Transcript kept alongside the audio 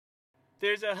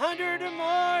There's 100 or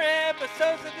more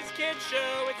episodes of this kid's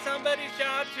show. It's somebody's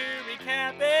job to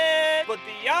recap it. But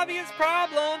the obvious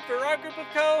problem for our group of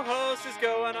co-hosts is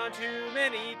going on too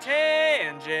many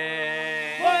tangents.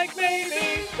 Like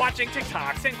maybe watching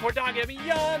TikToks and Cordogamy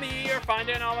Yummy, or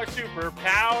finding all our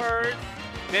superpowers.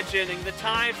 Mentioning the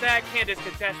times that Candace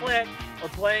could test lit, or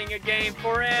playing a game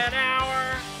for an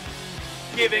hour.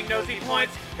 Giving nosy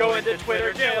points, going to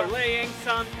Twitter jail, or laying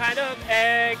some kind of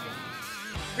egg.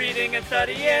 Reading and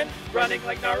studying, running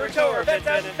like Naruto, or bets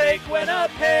and fake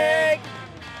Winnipeg.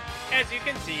 As you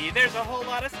can see, there's a whole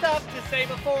lot of stuff to say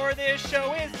before this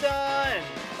show is done.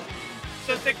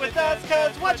 So stick with us,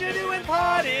 cause what you doing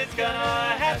pod is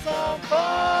gonna have some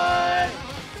fun.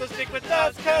 So stick with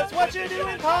us, cause what you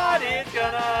doing pod is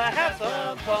gonna have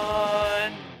some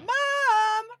fun.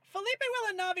 Mom! Felipe, Will,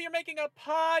 and Navi are making a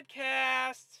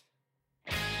podcast.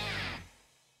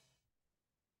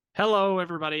 Hello,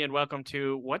 everybody, and welcome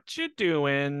to What You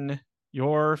Doing,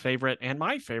 your favorite and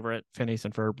my favorite Phineas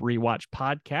and Ferb rewatch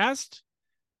podcast.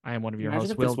 I am one of your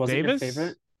hosts, Will Davis. Your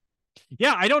favorite?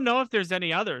 Yeah, I don't know if there's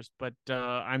any others, but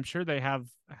I'm sure they have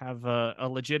a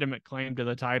legitimate claim to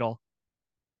the title.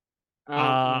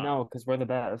 No, because we're the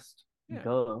best. Yeah.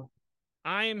 Duh.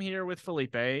 I am here with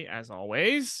Felipe, as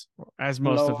always, as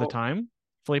most of the time.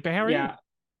 Felipe, how are you? Yeah,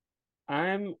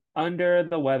 I'm under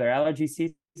the weather. Allergy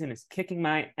season is kicking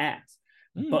my ass,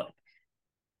 but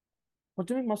we're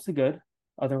doing mostly good.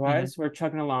 Otherwise, we're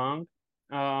chugging along.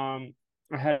 I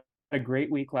had a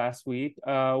great week last week.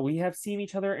 We have seen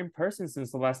each other in person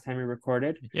since the last time we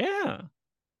recorded. Yeah,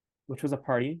 which was a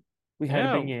party. We had a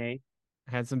beignet.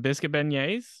 Had some biscuit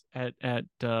beignets at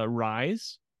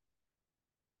Rise.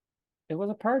 It was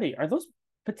a party. Are those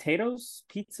potatoes,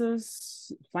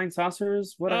 pizzas, flying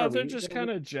saucers? What are they're just kind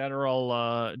of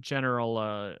general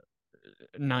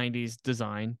 90s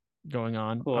design going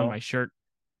on my shirt.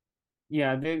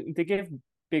 Yeah, they give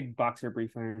big boxer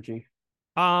brief energy.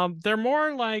 They're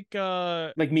more like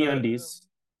MeUndies.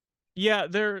 Yeah,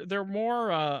 they're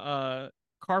more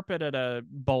carpet at a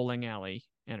bowling alley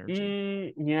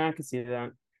energy. Yeah, I can see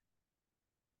that.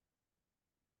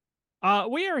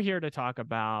 We are here to talk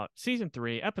about season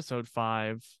 3, episode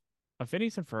 5 of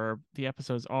Phineas and Ferb. The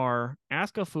episodes are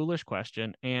Ask a Foolish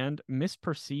Question and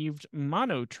Misperceived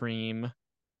Monotreme.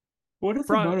 What does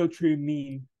a monotreme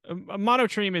mean? A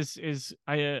monotreme is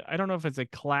I don't know if it's a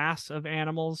class of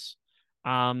animals,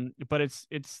 but it's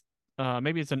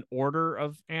maybe it's an order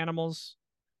of animals,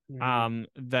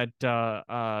 that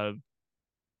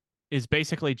is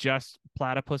basically just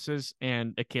platypuses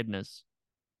and echidnas.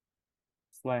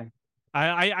 Slay.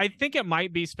 I think it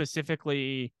might be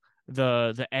specifically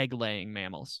the egg-laying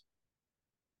mammals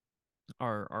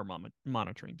are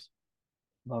monotremes.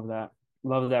 Love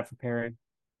that for Perry.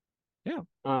 Yeah.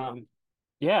 I'm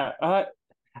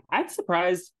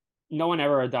surprised no one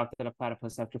ever adopted a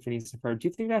platypus after Phineas and Ferb. Do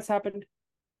you think that's happened?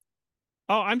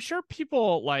 Oh, I'm sure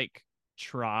people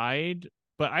tried,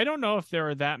 but I don't know if there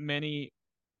are that many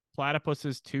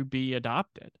platypuses to be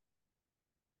adopted.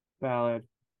 Valid.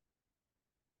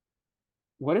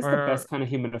 What is the best kind of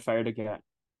humidifier to get?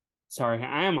 Sorry,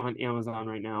 I am on Amazon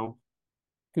right now,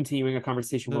 continuing a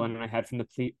conversation Will and I had from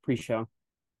the pre-show.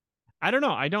 I don't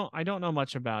know. I don't know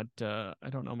much about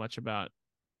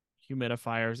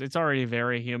humidifiers. It's already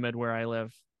very humid where I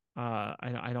live.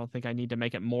 I don't think I need to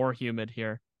make it more humid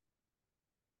here.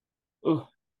 Ooh.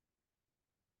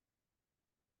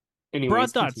 Anyways,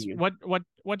 broad thoughts.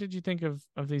 What did you think of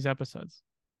these episodes?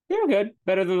 They were good.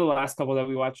 Better than the last couple that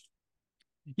we watched.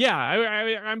 Yeah,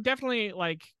 I'm definitely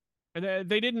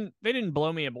they didn't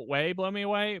blow me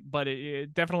away, but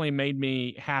it definitely made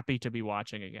me happy to be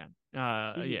watching again.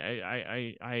 Yeah,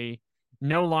 I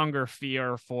no longer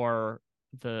fear for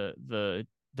the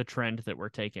trend that we're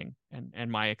taking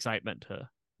and my excitement to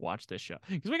watch this show,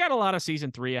 because we got a lot of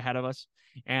season 3 ahead of us,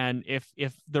 and if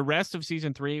the rest of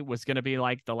season 3 was going to be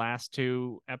like the last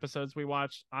 2 episodes we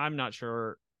watched, I'm not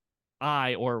sure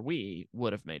I or we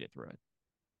would have made it through it.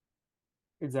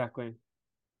 Exactly.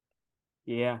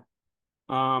 Yeah.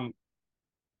 Yeah,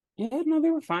 no, they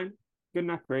were fine. Good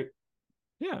enough, great.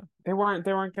 Yeah. They weren't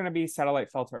gonna be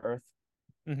satellite fell to Earth.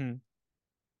 Mm-hmm.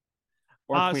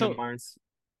 Or Queen of Mars.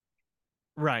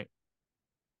 Right.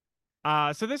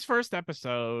 So this first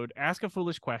episode, Ask a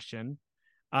Foolish Question.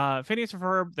 Phineas and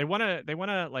Ferb, they wanna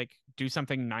do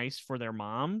something nice for their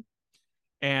mom,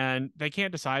 and they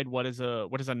can't decide what is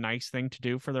a nice thing to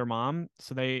do for their mom.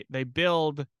 So they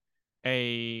build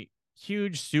a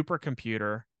huge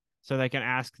supercomputer so they can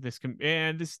ask this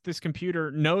computer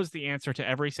knows the answer to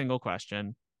every single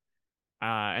question,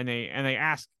 and they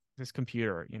ask this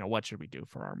computer, what should we do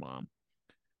for our mom?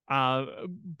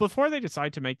 Before they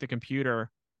decide to make the computer,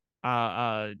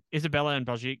 Isabella and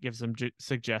Baljeet give some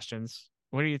suggestions.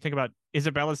 What do you think about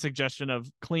Isabella's suggestion of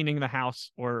cleaning the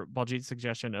house or Baljeet's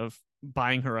suggestion of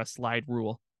buying her a slide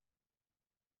rule?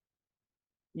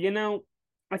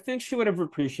 I think she would have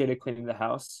appreciated cleaning the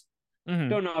house. Mm-hmm.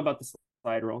 Don't know about the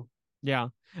slide rule. Yeah,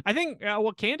 I think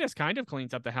Candace kind of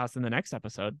cleans up the house in the next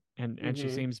episode, and she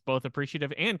seems both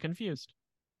appreciative and confused.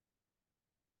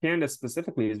 Candace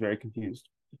specifically is very confused.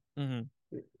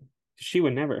 Mm-hmm. She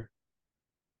would never.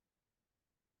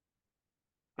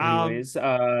 Anyways,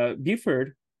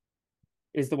 Buford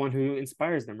is the one who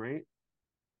inspires them, right?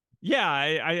 Yeah,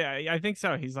 I think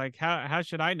so. He's like, how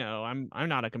should I know? I'm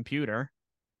not a computer.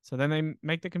 So then they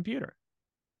make the computer.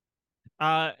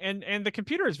 And the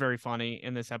computer is very funny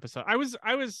in this episode.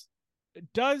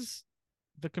 Does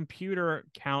the computer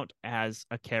count as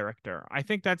a character? I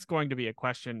think that's going to be a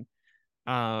question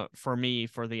for me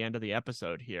for the end of the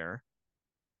episode here.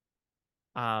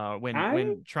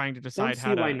 When trying to decide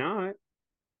how to, why not?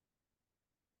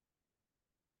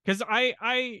 Because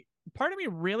I part of me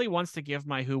really wants to give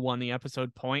my who won the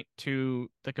episode point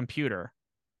to the computer.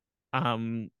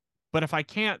 But if I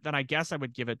can't, then I guess I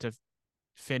would give it to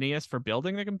Phineas for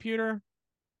building the computer.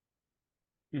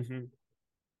 Mm-hmm.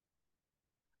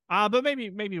 But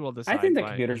maybe we'll decide. I think the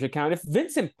computer should count. If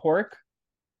Vincent Pork,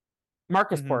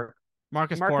 Marcus Pork.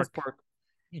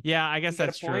 Yeah, I guess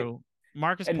that's true.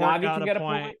 Marcus and Pork Navi got can a get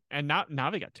point, a point, and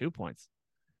Navi got 2 points.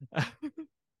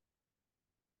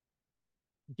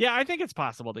 Yeah, I think it's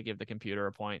possible to give the computer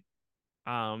a point.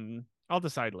 I'll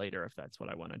decide later if that's what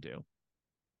I want to do.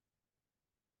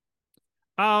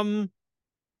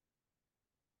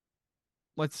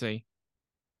 Let's see.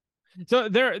 So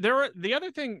there were the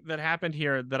other thing that happened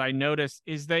here that I noticed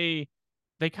is they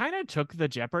kind of took the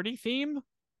Jeopardy theme.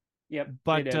 Yep.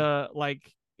 But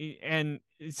and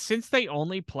since they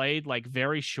only played like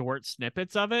very short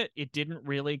snippets of it, it didn't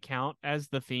really count as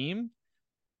the theme.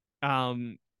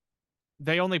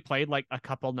 They only played like a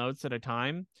couple notes at a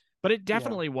time, but it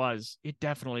definitely was. It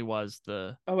definitely was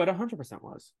the. Oh, it 100%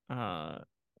 was. I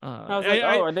was like,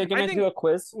 are they going to do a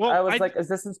quiz? Well, I was like, is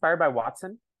this inspired by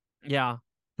Watson? Yeah.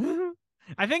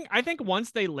 I think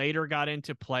once they later got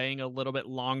into playing a little bit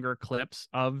longer clips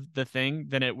of the thing,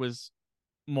 then it was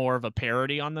more of a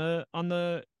parody on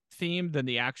the theme than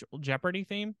the actual Jeopardy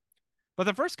theme. But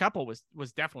the first couple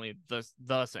was definitely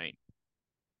the same.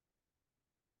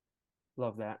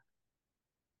 Love that.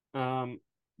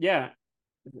 Yeah.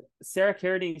 Sarah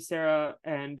Carradine, Sarah,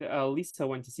 and Lisa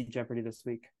went to see Jeopardy this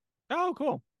week. Oh,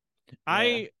 cool.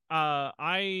 Yeah.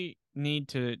 I need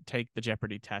to take the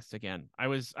Jeopardy test again. I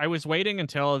was waiting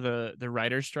until the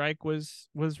writer's strike was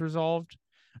resolved.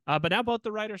 But now both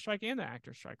the writer's strike and the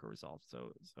actor's strike are resolved.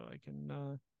 So I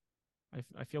can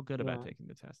I feel good about taking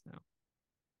the test now.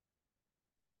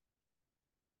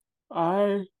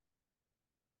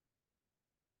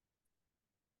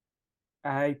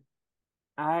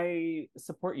 I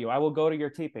support you. I will go to your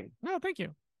taping. No, thank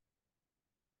you.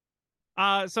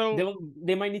 So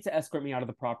they might need to escort me out of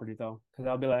the property though, because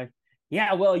I'll be like,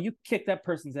 yeah, well, you kicked that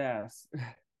person's ass.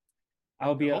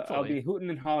 I'll be hooting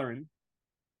and hollering.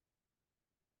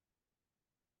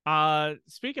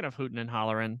 Speaking of hooting and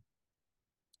hollering,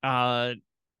 I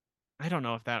don't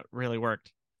know if that really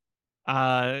worked.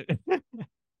 So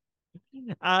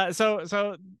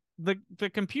the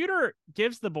computer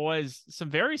gives the boys some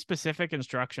very specific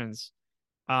instructions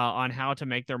on how to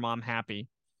make their mom happy.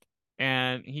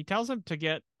 And he tells them to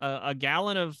get a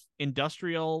gallon of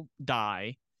industrial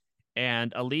dye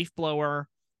and a leaf blower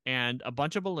and a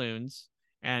bunch of balloons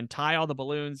and tie all the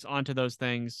balloons onto those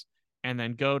things and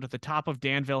then go to the top of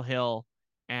Danville Hill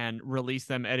and release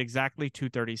them at exactly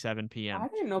 2:37 p.m. I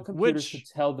didn't know computers could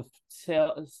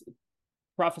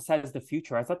prophesize the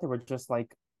future. I thought they were just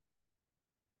like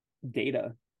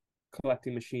data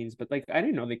collecting machines, but like I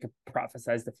didn't know they could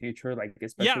prophesize the future, like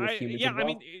especially with humans involved. I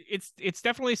mean it's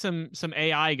definitely some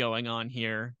AI going on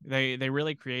here. They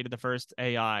really created the first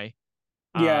AI.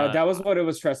 Yeah, that was what it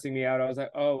was stressing me out. I was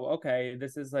like, oh, okay,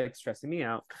 this is like stressing me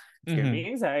out. It's giving me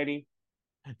anxiety.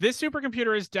 This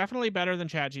supercomputer is definitely better than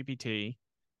ChatGPT.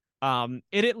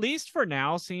 It at least for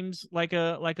now seems like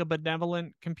a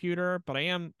benevolent computer, but I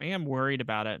am worried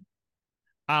about it.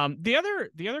 The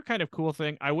other kind of cool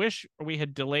thing, I wish we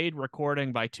had delayed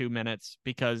recording by 2 minutes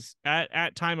because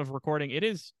at time of recording it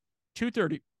is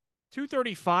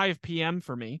 2:35 p.m.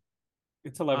 for me.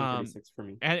 It's 11:36 for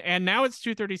me. And now it's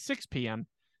 2:36 p.m.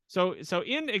 So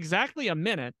in exactly a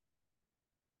minute,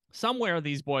 somewhere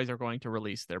these boys are going to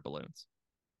release their balloons.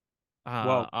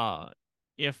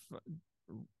 If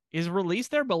is release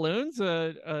their balloons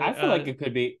I feel like it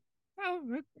could be.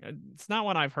 It's not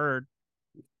one I've heard,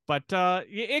 but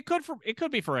it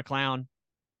could be for a clown.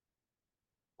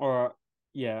 Or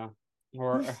yeah,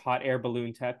 or a hot air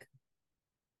balloon tech.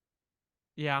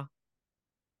 Yeah.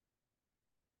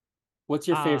 What's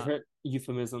your favorite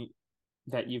euphemism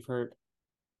that you've heard?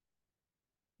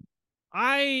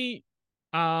 I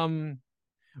well,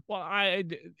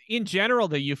 in general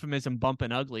the euphemism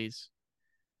bumping uglies,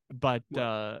 but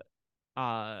that's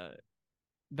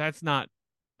not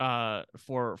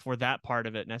for that part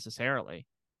of it necessarily.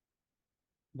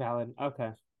 Valid.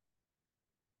 Okay.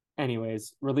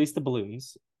 Anyways, release the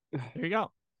balloons. There you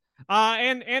go.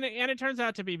 And it turns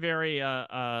out to be very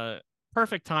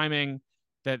perfect timing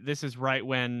that this is right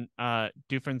when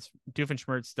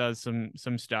Doofenshmirtz does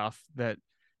some stuff that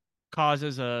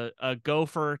causes a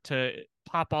gopher to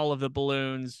pop all of the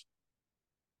balloons.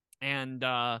 And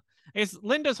I guess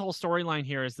Linda's whole storyline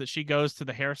here is that she goes to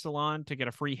the hair salon to get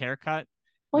a free haircut.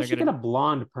 Why she get a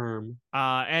blonde perm?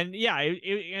 And yeah,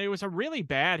 it was a really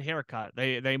bad haircut.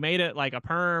 They made it like a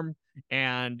perm,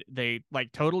 and they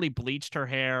like totally bleached her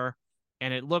hair,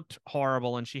 and it looked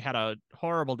horrible, and she had a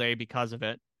horrible day because of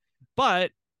it.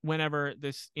 But whenever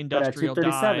this industrial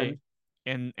dye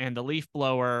and the leaf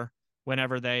blower,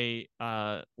 whenever they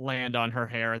land on her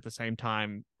hair at the same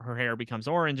time, her hair becomes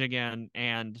orange again,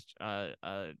 and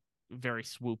very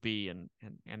swoopy, and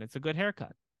it's a good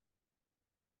haircut.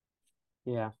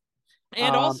 Yeah.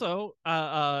 And also,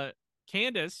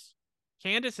 Candace's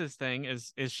thing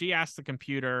is she asks the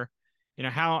computer,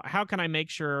 how can I make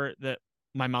sure that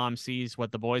my mom sees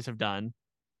what the boys have done?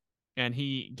 And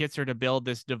he gets her to build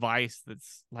this device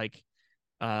that's like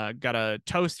got a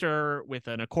toaster with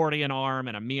an accordion arm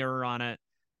and a mirror on it,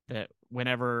 that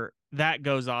whenever that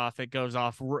goes off, it goes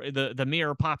off. The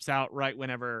mirror pops out right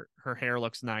whenever her hair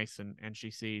looks nice and she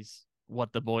sees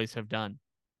what the boys have done.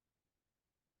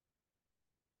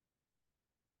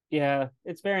 Yeah,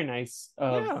 it's very nice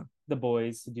of the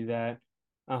boys to do that.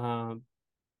 Her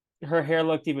hair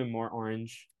looked even more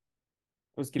orange.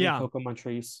 It was giving Coco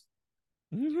Montrese.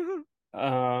 It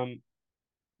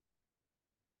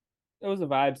was the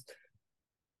vibes.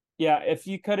 Yeah, if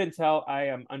you couldn't tell, I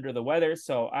am under the weather,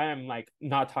 so I am like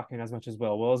not talking as much as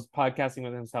Will. Will's podcasting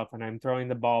with himself, and I'm throwing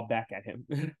the ball back at him.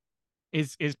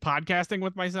 Is podcasting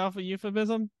with myself a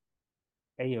euphemism?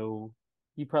 Ayo,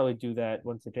 you probably do that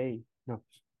once a day. No.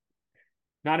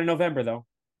 Not in November though.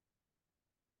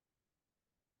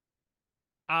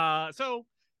 So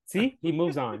see, he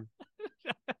moves on.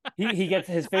 he gets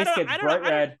his face gets bright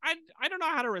red. I don't know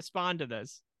how to respond to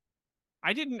this.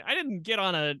 I didn't get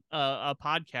on a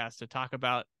podcast to talk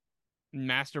about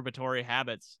masturbatory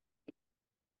habits.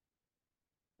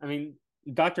 I mean,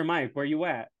 Dr. Mike, where you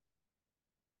at?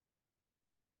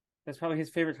 That's probably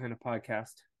his favorite kind of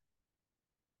podcast.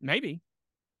 Maybe.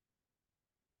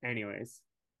 Anyways.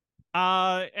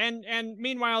 And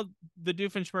meanwhile, the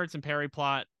Doofenshmirtz and Perry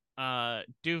plot,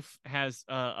 Doof has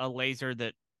a laser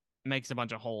that makes a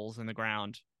bunch of holes in the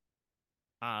ground.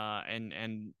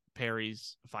 And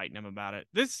Perry's fighting him about it.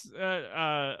 This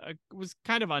was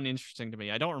kind of uninteresting to me.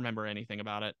 I don't remember anything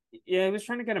about it. Yeah, he was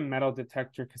trying to get a metal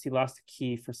detector because he lost a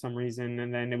key for some reason,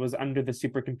 and then it was under the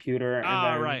supercomputer, and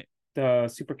then right.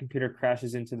 The supercomputer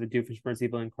crashes into the Doofenshmirtz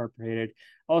Evil Incorporated.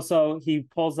 Also, he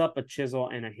pulls up a chisel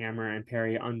and a hammer, and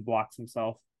Perry unblocks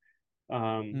himself.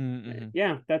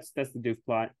 Yeah, that's the Doof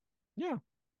plot. Yeah.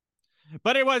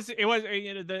 But it was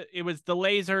the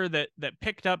laser that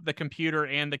picked up the computer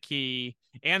and the key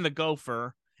and the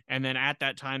gopher, and then at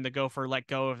that time the gopher let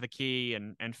go of the key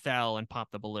and fell and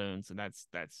popped the balloons, and that's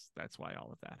why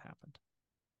all of that happened.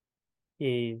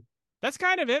 Yeah. That's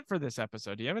kind of it for this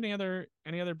episode. Do you have any other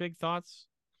big thoughts?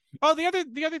 Oh, the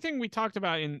other thing we talked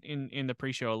about in the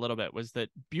pre-show a little bit was that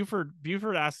Buford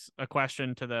asks a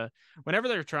question to whenever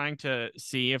they're trying to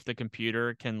see if the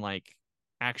computer can like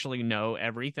actually know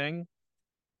everything.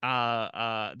 They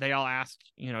all ask,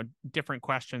 different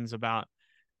questions about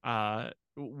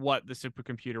what the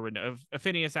supercomputer would know.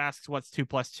 Phineas asks what's 2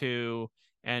 + 2,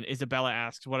 and Isabella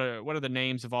asks what are the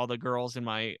names of all the girls in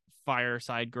my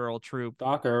Fireside Girl troupe.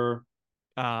 Docker.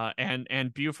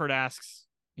 And Buford asks,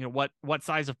 what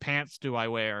size of pants do I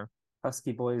wear?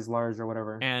 Husky boys large or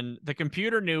whatever. And the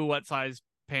computer knew what size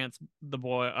pants the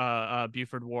boy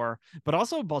Buford wore, but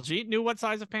also Baljeet knew what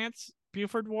size of pants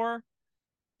Buford wore.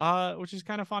 Which is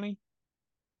kind of funny.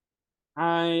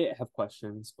 I have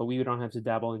questions, but we don't have to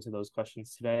dabble into those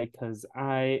questions today because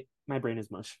my brain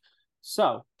is mush.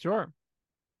 So sure.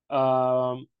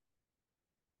 Do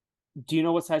you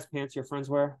know what size pants your friends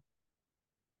wear?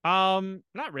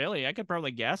 Not really. I could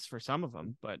probably guess for some of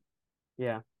them, but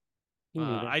yeah.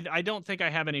 I don't think I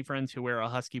have any friends who wear a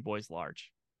Husky Boys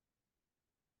large.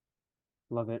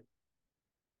 Love it.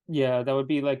 Yeah, that would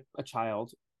be like a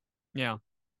child. Yeah.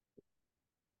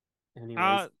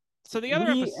 Anyways, So the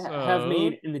other we have episode.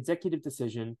 made an executive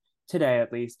decision today,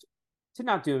 at least, to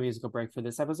not do a musical break for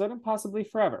this episode and possibly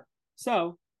forever.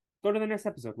 So, go to the next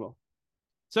episode, Will.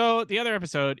 So the other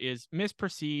episode is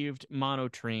Misperceived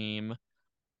Monotreme.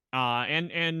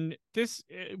 And this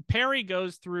Perry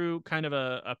goes through kind of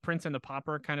a Prince and the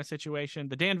Pauper kind of situation.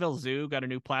 The Danville Zoo got a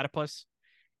new platypus,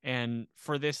 and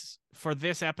for this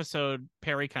episode,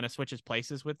 Perry kind of switches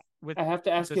places with I have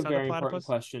to ask you this a other very important platypus.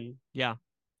 question. Yeah.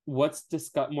 What's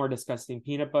more disgusting,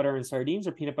 peanut butter and sardines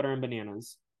or peanut butter and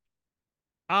bananas?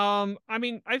 I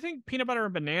mean, I think peanut butter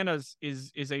and bananas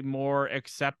is a more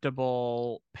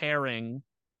acceptable pairing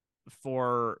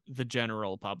for the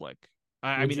general public.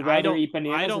 I Would mean, you rather eat I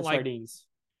bananas or don't like. sardines?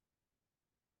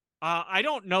 I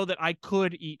don't know that I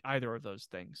could eat either of those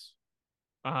things.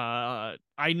 I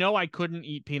know I couldn't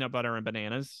eat peanut butter and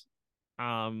bananas.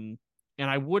 And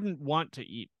I wouldn't want to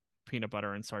eat peanut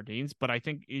butter and sardines, but I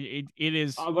think it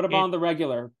is What about it on the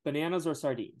regular, bananas or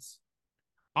sardines?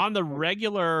 on the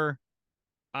regular.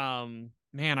 Man,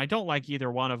 I don't like either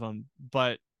one of them,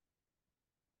 but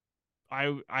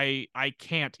I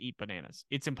can't eat bananas.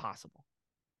 It's impossible.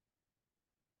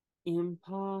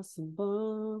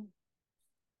 Impossible.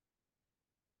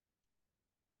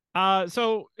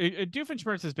 So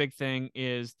Doofenshmirtz's big thing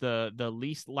is the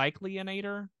least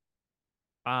likely-inator.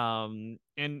 And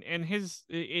his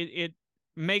it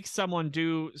makes someone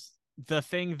do the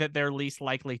thing that they're least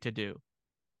likely to do.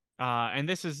 And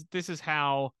this is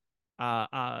how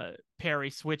Perry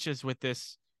switches with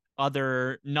this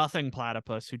other nothing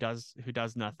platypus who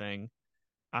does nothing.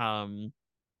 And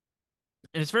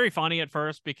it's very funny at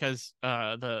first because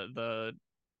the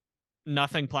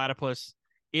nothing platypus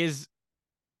is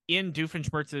in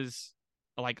Doofenshmirtz's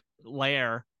like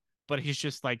lair, but he's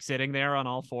just like sitting there on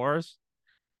all fours.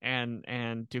 And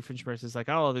Doofenshmirtz is like,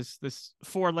 oh, this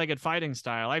four-legged fighting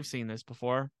style. I've seen this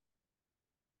before.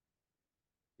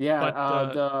 Yeah,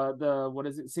 But the what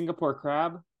is it, Singapore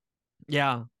crab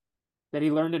yeah. that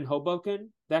he learned in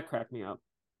Hoboken? That cracked me up.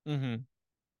 Mm-hmm.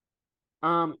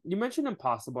 You mentioned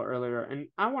Impossible earlier, and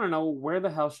I want to know where the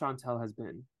hell Chantel has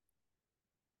been.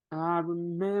 I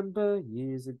remember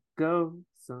years ago.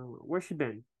 So where's she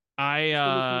been?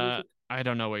 I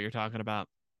don't know what you're talking about.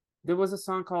 There was a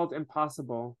song called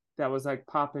Impossible that was like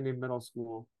popping in middle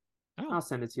school. Oh, I'll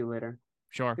send it to you later.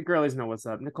 sure. The girlies know what's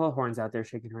up. Nicole Horn's out there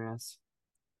shaking her ass.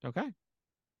 Okay.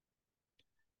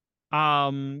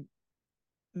 Um,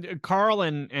 Carl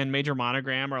and Major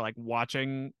Monogram are like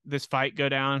watching this fight go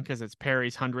down because it's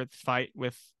Perry's 100th fight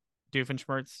with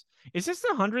Doofenshmirtz. Is this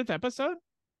the 100th episode?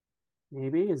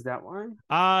 Maybe, is that why?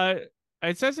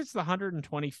 It says it's the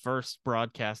 121st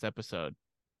broadcast episode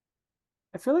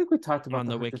I feel like we talked about on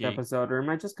the the 100th wiki. episode, or am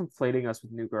I just conflating us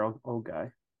with New Girl, old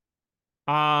guy?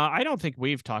 I don't think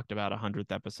we've talked about a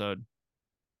 100th episode.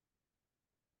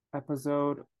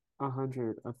 Episode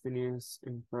 100 of Phineas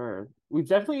and Ferb. We've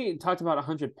definitely talked about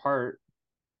 100 part.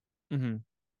 Mm-hmm.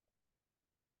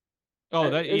 Oh,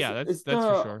 that's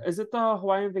for sure. Is it the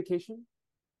Hawaiian Vacation?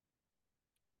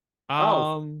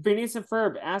 Um, Phineas and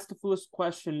Ferb, ask a foolish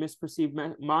question, misperceived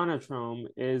monotrome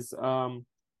is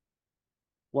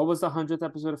what was the 100th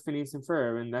episode of Phineas and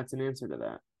Ferb? And that's an answer to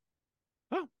that.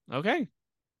 oh, okay.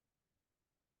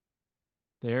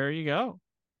 There you go.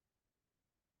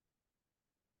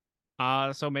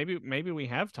 So maybe we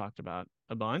have talked about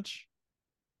a bunch.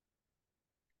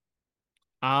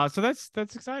 So that's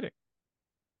exciting.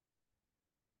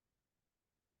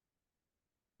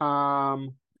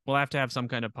 We'll have to have some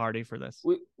kind of party for this.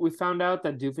 We found out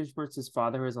that Doofenshmirtz's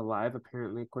father is alive,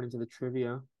 apparently, according to the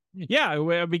trivia.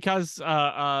 Yeah, because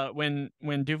when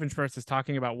Doofenshmirtz is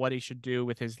talking about what he should do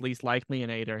with his least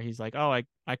likely-inator, he's like, oh,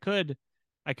 I could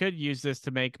use this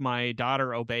to make my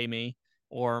daughter obey me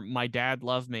or my dad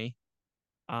love me.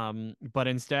 But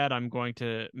instead I'm going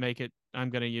to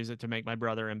use it to make my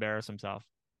brother embarrass himself.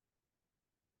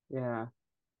 Yeah.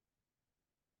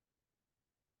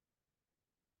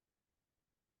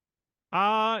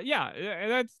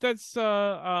 Yeah, that's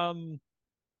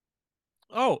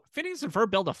oh, Phineas and Ferb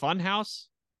build a fun house.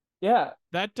 Yeah.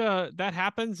 That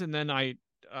happens, and then I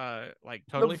like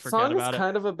totally forget about it. The song is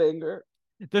kind of a banger.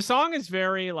 The song is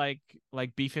very like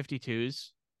B-52s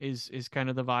is kind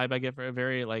of the vibe I get, for a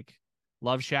very like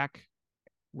Love Shack,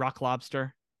 Rock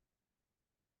Lobster.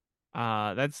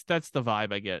 That's the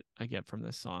vibe I get from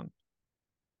this song.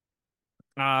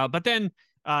 But then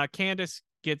Candace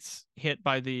gets hit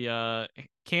by the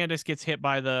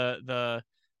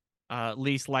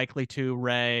least likely to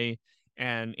Ray,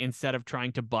 and instead of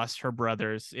trying to bust her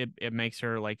brothers, it makes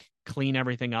her like clean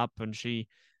everything up, and she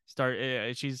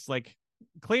she's like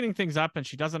cleaning things up, and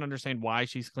she doesn't understand why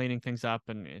she's cleaning things up,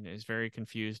 and is very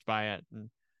confused by it, and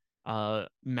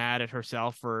mad at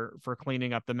herself for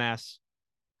cleaning up the mess.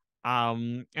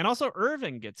 And also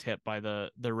Irving gets hit by the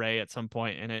ray at some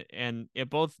point, and it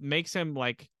both makes him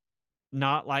like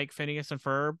not like Phineas and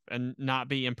Ferb and not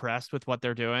be impressed with what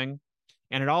they're doing,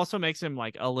 and it also makes him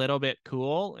like a little bit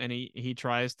cool, and he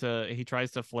tries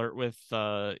to flirt with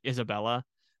Isabella,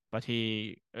 but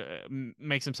he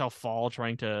makes himself fall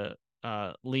trying to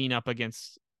lean up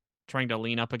against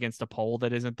a pole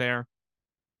that isn't there.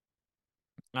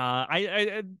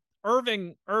 I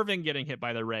Irving getting hit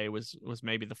by the ray was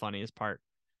maybe the funniest part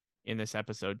in this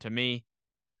episode to me.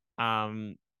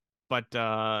 But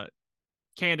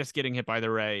Candace getting hit by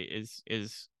the ray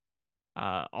is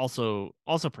also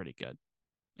pretty good.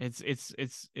 It's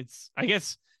I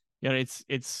guess,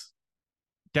 it's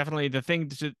definitely the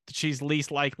thing she's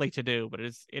least likely to do, but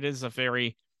it is a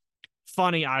very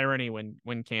funny irony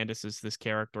when Candace is this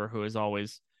character who is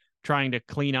always trying to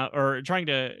clean up, or trying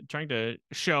to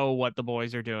show what the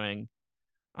boys are doing,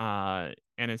 and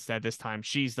instead this time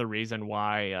she's the reason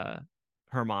why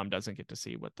her mom doesn't get to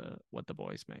see what the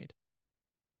boys made.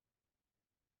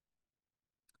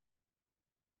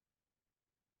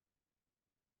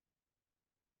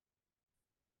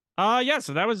 Yeah,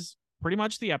 so that was pretty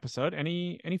much the episode.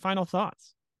 Any final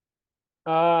thoughts?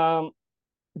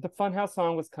 The Funhouse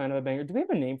song was kind of a banger. Do we have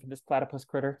a name for this platypus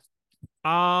critter?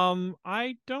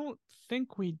 I don't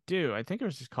think we do. I think it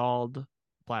was just called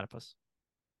Platypus.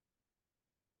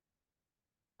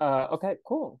 Okay,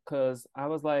 cool. Because I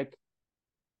was like,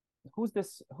 who's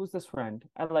this friend?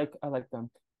 I like them.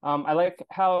 I like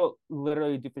how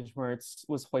literally Doofenshmirtz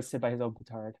was hoisted by his own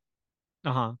petard.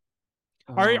 Uh-huh.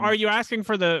 Are you asking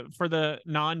for the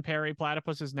non-Perry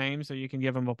platypus's name so you can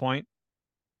give him a point?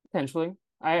 Potentially.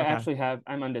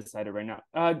 I'm undecided right now.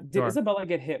 Did Sure. Isabella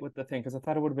get hit with the thing? Because I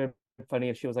thought it would have been funny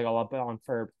if she was like all up on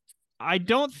Ferb. I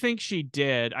don't think she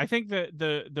did. I think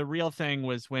the real thing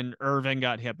was when Irving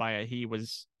got hit by it, he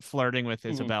was flirting with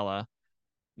Isabella.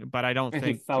 But I don't And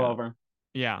think he fell over.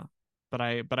 Yeah. But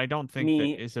I don't think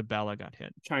that Isabella got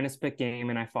hit. Trying to spit game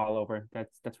and I fall over.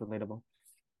 That's relatable.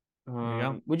 There you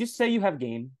go. Would you say you have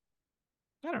game?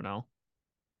 I don't know.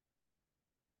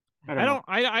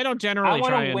 I don't generally I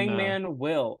want try a and wingman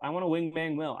Will. I want a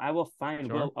wingman Will. I will find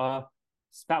Sure. Will a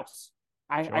spouse.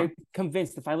 Sure. I'm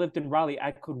convinced if I lived in Raleigh,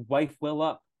 I could wife Will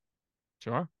up.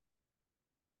 Sure.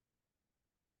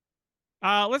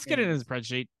 Let's get into the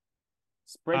spreadsheet.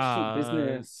 Spreadsheet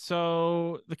business.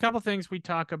 So the couple things we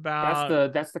talk about.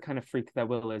 That's the kind of freak that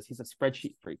Will is. He's a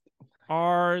spreadsheet freak.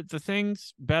 Are the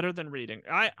things better than reading?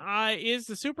 Is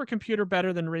the supercomputer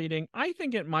better than reading? I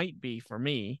think it might be for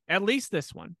me. At least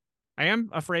this one. I am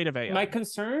afraid of AI. My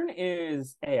concern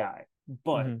is AI,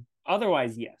 but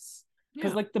otherwise, yes.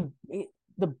 Because like the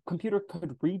computer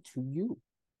could read to you.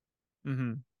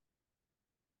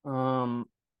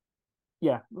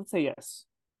 Yeah, let's say yes.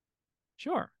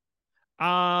 Sure.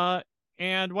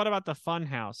 And what about the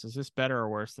Funhouse? Is this better or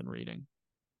worse than reading?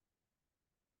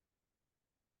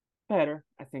 Better,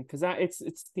 I think, because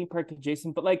it's theme park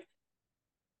adjacent, but like,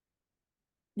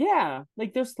 yeah,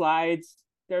 like there's slides,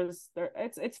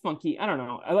 it's funky. I don't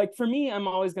know. For me, I'm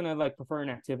always gonna like prefer an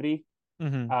activity.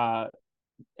 And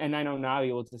I know now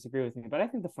you will disagree with me, but I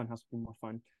think the Funhouse would be more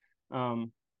fun.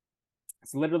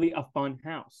 It's literally a fun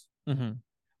house.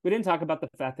 We didn't talk about the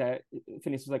fact that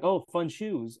Phineas was like, "Oh, fun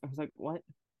shoes." I was like, "What?"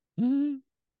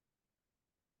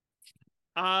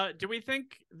 Do we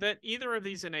think that either of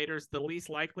these innators, the least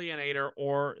likely innator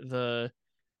or the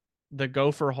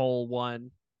gopher hole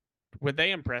one, would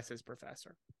they impress his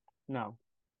professor? No.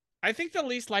 I think the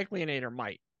least likely innator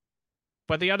might,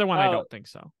 but the other one I don't think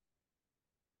so.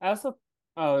 I also,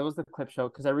 it was the clip show,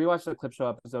 because I rewatched the clip show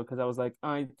episode because I was like,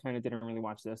 I kind of didn't really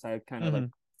watch this. I kind of like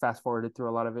fast forwarded through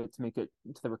a lot of it to make it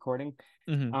to the recording.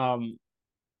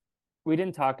 We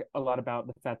didn't talk a lot about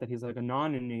the fact that he's like a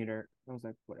non-innator. I was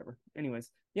like, whatever.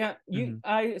 Anyways, yeah,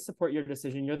 I support your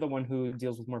decision. You're the one who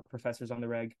deals with more professors on the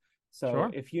reg. So Sure.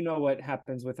 If you know what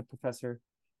happens with a professor,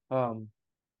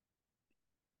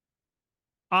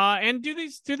 and do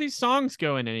these songs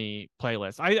go in any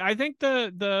playlist? I think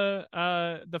the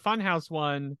Funhouse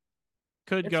one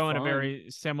could go in a very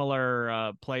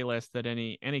similar playlist that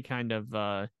any kind of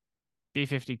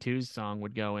B-52's song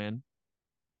would go in.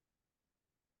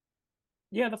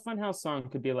 Yeah, the Funhouse song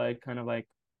could be like kind of like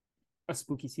a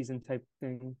spooky season type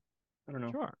thing. I don't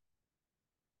know. Sure.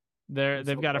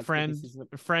 They've got a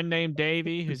friend named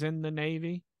Davy who's in the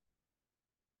Navy.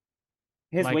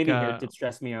 His wavy hair did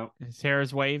stress me out. His hair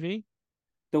is wavy.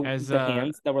 The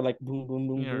hands that were like boom, boom,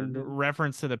 boom, boom, boom.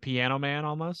 Reference to the Piano Man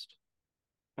almost.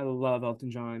 I love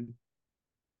Elton John.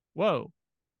 Whoa.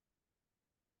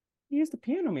 He used the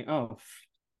piano man. Oh,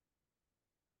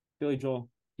 Billy Joel.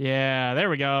 Yeah, there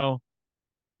we go.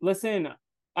 Listen,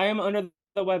 I am under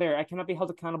the weather. I cannot be held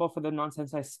accountable for the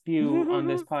nonsense I spew on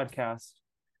this podcast.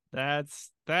 That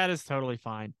is totally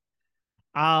fine.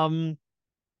 Um,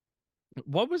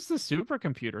 what was the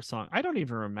supercomputer song? I don't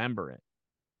even remember it.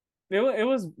 It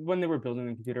was when they were building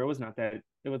the computer. It was not that.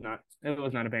 It was not. It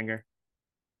was not a banger.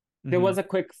 There Mhm. was a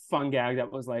quick fun gag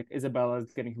that was like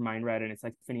Isabella's getting her mind read, and it's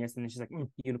like Phineas, and then she's like,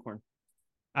 unicorn.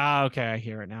 Ah, okay, I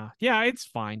hear it now. Yeah, it's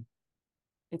fine.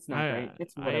 It's not great. I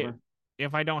It's I whatever.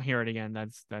 if I don't hear it again,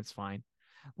 that's fine.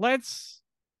 Let's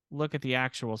look at the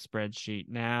actual spreadsheet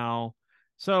now.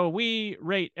 So we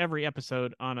rate every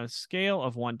episode on a scale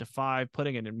of 1 to 5,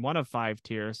 putting it in one of 5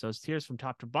 tiers. Those tiers from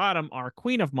top to bottom are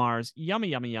Queen of Mars, Yummy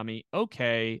Yummy Yummy,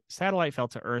 Okay, Satellite Fell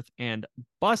to Earth, and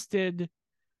Busted.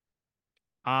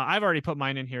 I've already put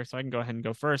mine in here, so I can go ahead and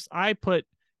go first. I put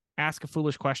Ask a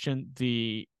Foolish Question,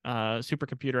 the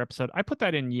supercomputer episode. I put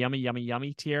that in Yummy Yummy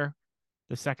Yummy tier,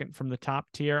 the second from the top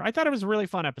tier. I thought it was a really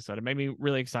fun episode. It made me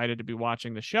really excited to be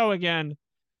watching the show again.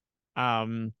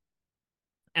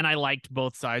 And I liked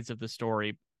both sides of the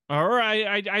story.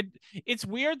 It's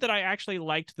weird that I actually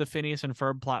liked the Phineas and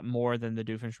Ferb plot more than the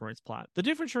Doofenshmirtz plot. The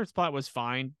Doofenshmirtz plot was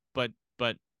fine, but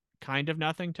kind of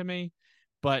nothing to me.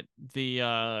 But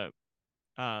the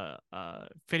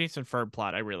Phineas and Ferb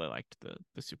plot, I really liked the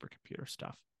supercomputer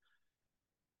stuff.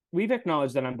 We've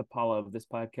acknowledged that I'm the Paula of this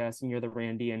podcast, and you're the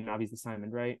Randy, and Navi's the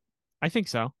Simon, right? I think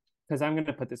so. Because I'm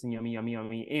gonna put this in Yummy Yummy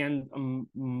Yummy, and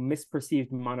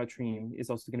Misperceived Monotreme is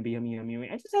also gonna be Yummy Yummy Yummy.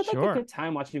 I just had like Sure. a good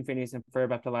time watching Phineas and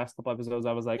Ferb after the last couple episodes.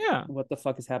 I was like, Yeah. what the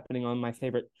fuck is happening on my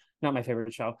favorite, not my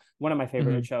favorite show, one of my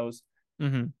favorite shows.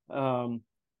 Mm-hmm.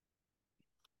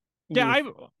 You,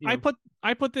 I put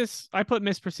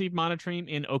Misperceived Monotreme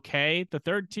in okay, the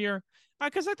third tier,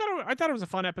 because I thought it was a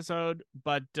fun episode,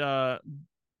 but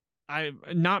I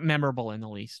not memorable in the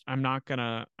least. I'm not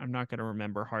gonna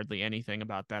remember hardly anything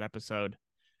about that episode.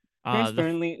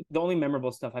 Transparently, the only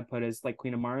memorable stuff I put is like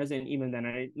Queen of Mars, and even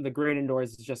then, the Great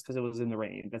Indoors is just because it was in the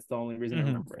rain. That's the only reason I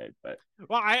remember it. But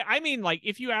well, I mean, like,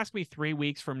 if you ask me 3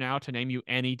 weeks from now to name you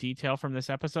any detail from this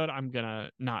episode, I'm gonna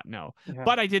not know. yeah.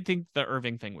 But I did think the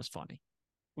Irving thing was funny.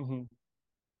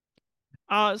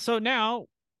 So now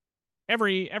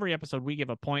every episode we give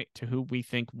a point to who we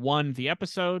think won the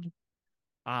episode.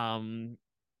 And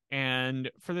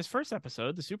for this first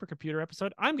episode, the supercomputer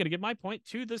episode, I'm gonna give my point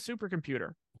to the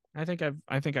supercomputer. I think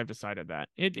I've decided that.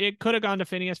 It could have gone to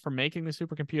Phineas for making the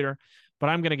supercomputer, but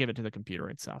I'm gonna give it to the computer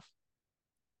itself.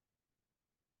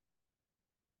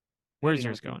 Where's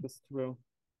yours going?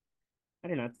 I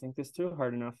did not think this through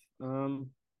hard enough. I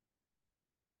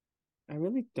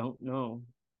really don't know.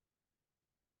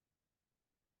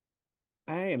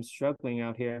 I am struggling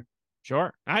out here.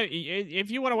 Sure. If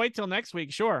you want to wait till next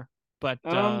week, sure. But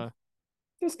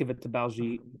just give it to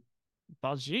Baljeet.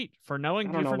 Baljeet for knowing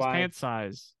I don't know different why. pant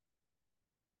size.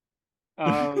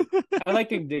 I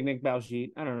like indignant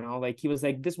Baljeet. I don't know. Like he was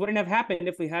like, this wouldn't have happened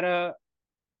if we had a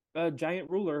giant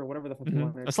ruler or whatever the fuck you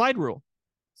wanted. A slide rule.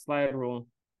 Slide rule.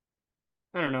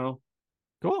 I don't know.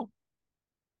 Cool.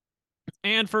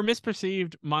 And for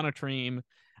Misperceived Monotreme,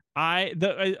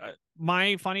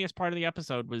 my funniest part of the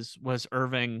episode was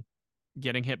Irving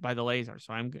getting hit by the laser.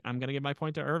 So I'm gonna give my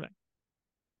point to Irving.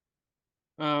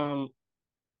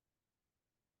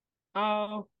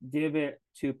 I'll give it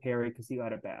to Perry because he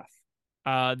got a bath.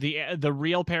 The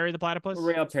real Perry the Platypus? The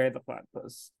real Perry the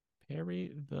Platypus.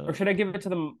 Perry the Or should I give it to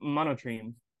the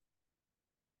Monotreme?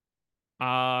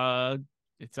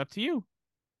 It's up to you.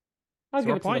 I'll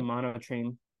give it to the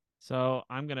Monotreme. So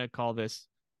I'm gonna call this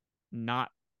not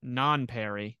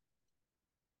non-Perry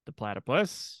the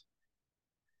Platypus.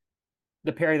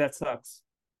 The Perry that sucks.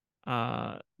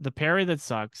 The Perry that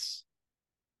sucks.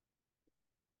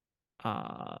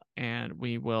 And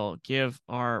we will give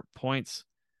our points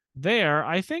there.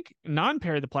 I think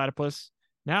non-Perry the Platypus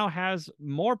now has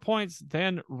more points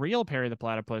than real Perry the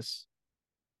Platypus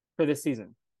for this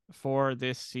season.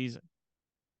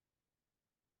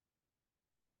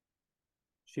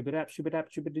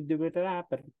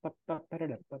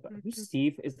 Who's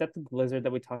Steve? Is that the lizard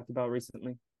that we talked about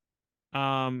recently?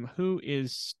 Who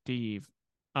is Steve?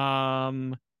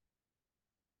 I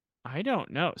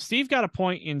don't know. Steve got a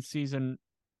point in season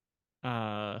 2,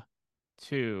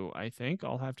 I think.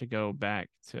 I'll have to go back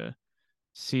to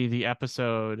see the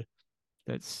episode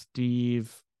that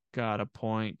Steve got a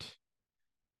point.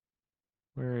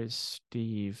 Where is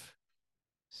Steve?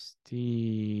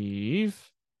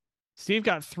 Steve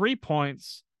got 3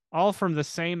 points, all from the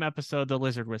same episode, The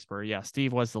Lizard Whisperer. Yeah,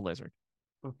 Steve was the lizard.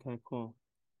 Okay, cool.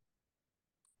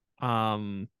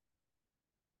 Um,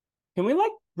 Can we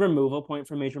like remove a point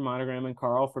from Major Monogram and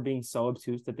Carl for being so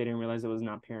obtuse that they didn't realize it was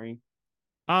not Perry?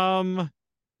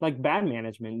 Like bad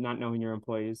management, not knowing your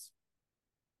employees.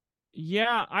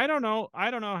 Yeah, I don't know.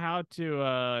 I don't know how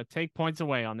to take points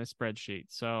away on this spreadsheet.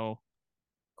 So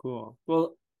Cool.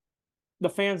 Well, the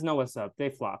fans know what's up. They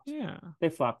flopped. yeah. They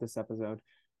flopped this episode.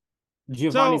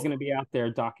 Giovanni's So going to be out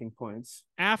there docking points.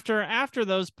 after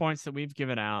those points that we've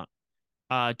given out,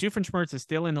 Doofenshmirtz is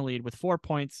still in the lead with 4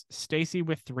 points. Stacy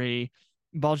with 3.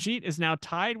 Baljeet is now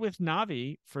tied with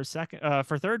Navi for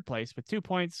third place with 2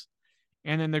 points,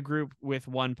 and then the group with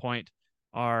 1 point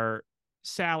are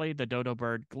Sally, the Dodo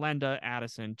Bird, Glenda,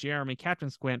 Addison, Jeremy, Captain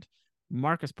Squint,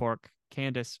 Marcus Pork,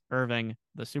 Candace, Irving,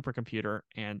 the supercomputer,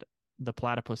 and the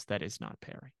platypus that is not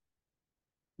Perry.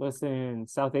 Listen,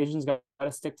 South Asians got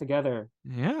to stick together.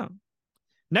 Yeah.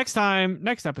 Next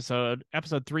episode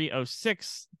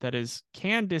 306, that is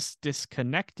Candace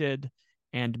Disconnected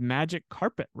and Magic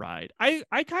Carpet Ride. I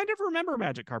kind of remember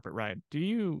Magic Carpet Ride. Do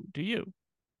you?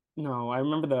 No, I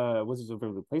remember the Wizards of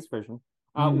Waverly Place version.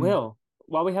 Will,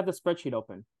 while we have the spreadsheet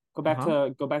open, go back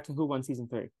to who won season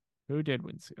 3. Who did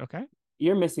win? Okay.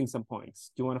 You're missing some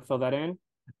points. Do you want to fill that in?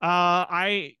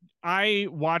 I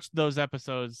watched those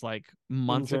episodes like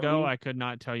months ago. I could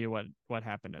not tell you what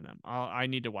happened in them. I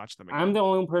need to watch them again. I'm the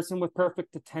only person with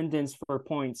perfect attendance for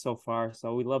points so far,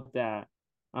 so we love that.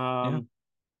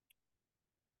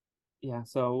 Yeah,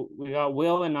 so we got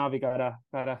Will and Navi gotta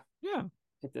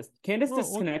hit this. Candace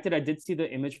Disconnected. I did see the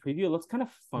image preview. It looks kind of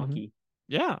funky.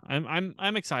 Yeah,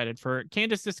 I'm excited for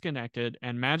Candace Disconnected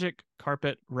and Magic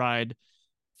Carpet Ride.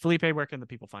 Felipe, where can the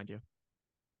people find you?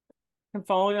 You can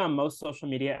follow me on most social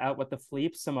media at What the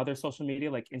Fleep, some other social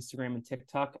media like Instagram and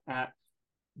TikTok at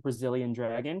Brazilian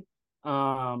Dragon.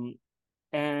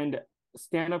 And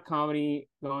stand-up comedy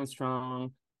going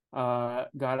strong.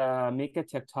 Gotta make a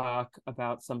TikTok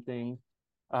about something.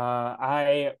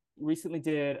 I recently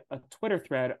did a Twitter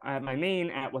thread at my main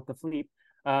at What the Fleep,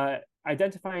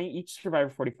 identifying each Survivor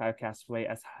 45 castaway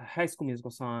as a High School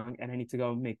Musical song, and I need to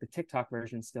go make the TikTok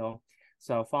version still.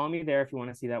 So follow me there if you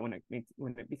want to see that when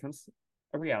it becomes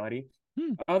a reality.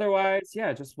 Otherwise,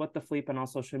 yeah, just What the Fleep on all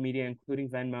social media, including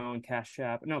Venmo and Cash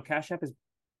App. No, Cash App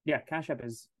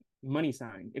is money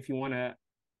sign if you want to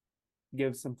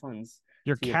give some funds.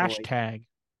 Your cash tag.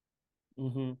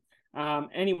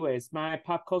 Anyways, my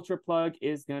pop culture plug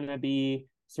is gonna be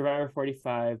Survivor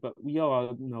 45, but we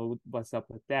all know what's up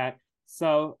with that.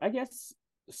 So I guess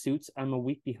Suits. I'm a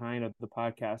week behind of the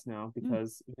podcast now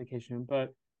because vacation,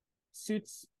 but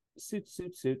Suits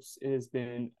has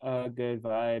been a good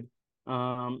vibe.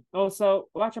 Also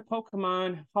watch a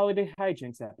Pokemon Holiday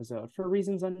Hijinks episode for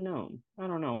reasons unknown. I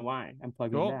don't know why I'm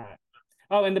plugging that.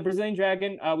 Oh, and the Brazilian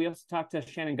Dragon, we also talked to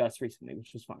Shannon Gus recently,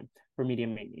 which was fun for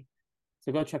Medium Made Me.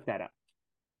 So go check that out.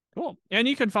 Cool. And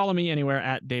you can follow me anywhere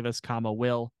at Davis,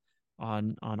 Will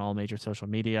on all major social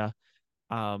media.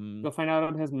 Go find out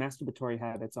about his masturbatory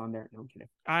habits on there. No, I'm kidding.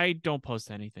 I don't post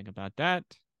anything about that.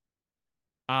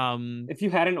 If you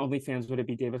had an OnlyFans, would it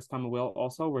be Davis, Will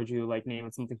also, or would you like name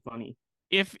it something funny?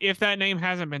 If that name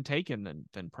hasn't been taken,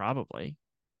 then probably.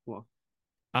 Cool.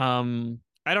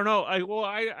 I don't know. I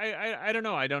don't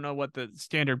know. I don't know what the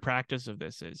standard practice of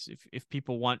this is. If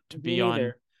people want to be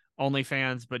on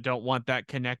OnlyFans but don't want that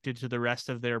connected to the rest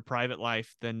of their private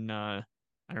life, then I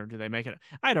don't know. Do they make it?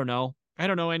 I don't know. I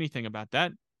don't know anything about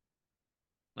that.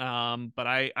 But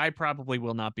I probably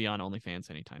will not be on OnlyFans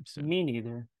anytime soon. Me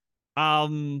neither.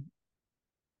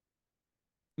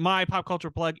 My pop culture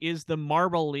plug is the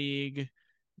Marble League.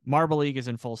 Marble League is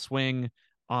in full swing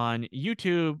on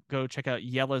YouTube. Go check out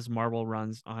Yella's Marble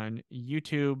Runs on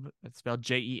YouTube. It's spelled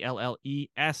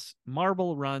JELLES.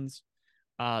 Marble Runs.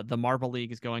 The Marble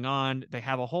League is going on. They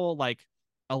have a whole like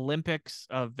Olympics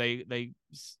of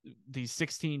these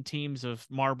 16 teams of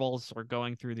marbles are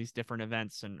going through these different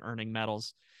events and earning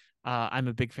medals. I'm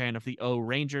a big fan of the O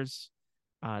Rangers.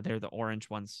 They're the orange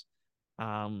ones.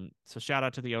 So shout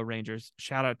out to the O Rangers.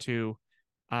 Shout out to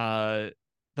the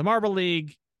Marble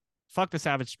League. Fuck the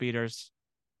Savage Speeders.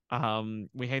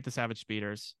 We hate the Savage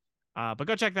Speeders. But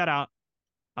go check that out.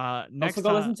 Next also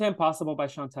go listen to Impossible by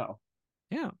Chantel.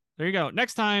 Yeah, there you go.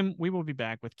 Next time we will be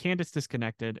back with Candace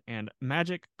Disconnected and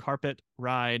Magic Carpet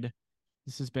Ride.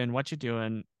 This has been What You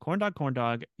Doing? Corn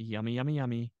dog, yummy, yummy,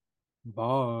 yummy.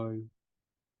 Bye.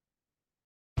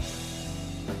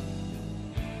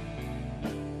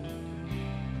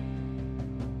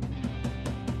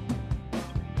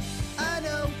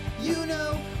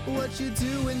 What you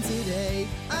doing today?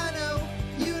 I know,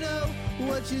 you know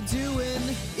what you doing.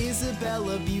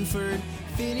 Isabella Buford,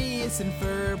 Phineas and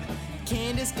Ferb.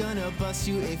 Candace gonna bust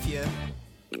you if you